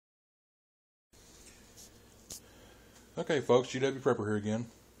Okay folks, GW Prepper here again.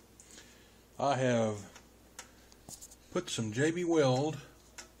 I have put some JB Weld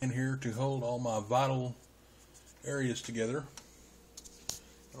in here to hold all my vital areas together.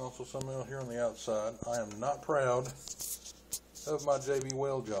 And also some out here on the outside. I am not proud of my JB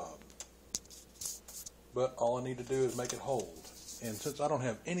Weld job. But all I need to do is make it hold. And since I don't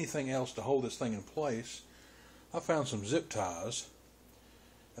have anything else to hold this thing in place, I found some zip ties.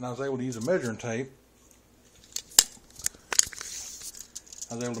 And I was able to use a measuring tape.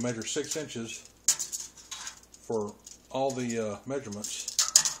 I was able to measure 6 inches for all the measurements,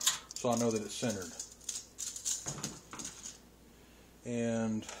 so I know that it's centered.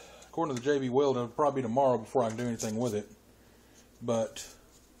 And according to the JB Weld, it'll probably be tomorrow before I can do anything with it. But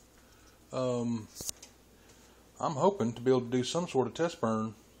I'm hoping to be able to do some sort of test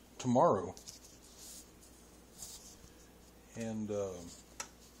burn tomorrow. And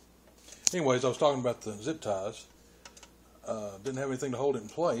anyways, I was talking about the zip ties. Didn't have anything to hold it in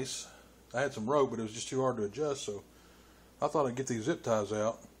place. I had some rope, but it was just too hard to adjust, so I thought I'd get these zip ties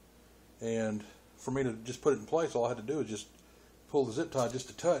out, and for me to just put it in place, all I had to do was just pull the zip tie just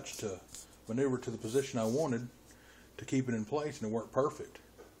a touch to maneuver to the position I wanted to keep it in place, and it worked perfect.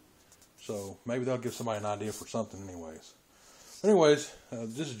 So maybe that'll give somebody an idea for something anyways. This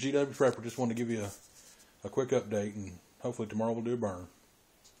is GW Prepper. Just wanted to give you a quick update, and hopefully tomorrow we'll do a burn.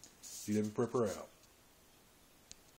 GW Prepper out.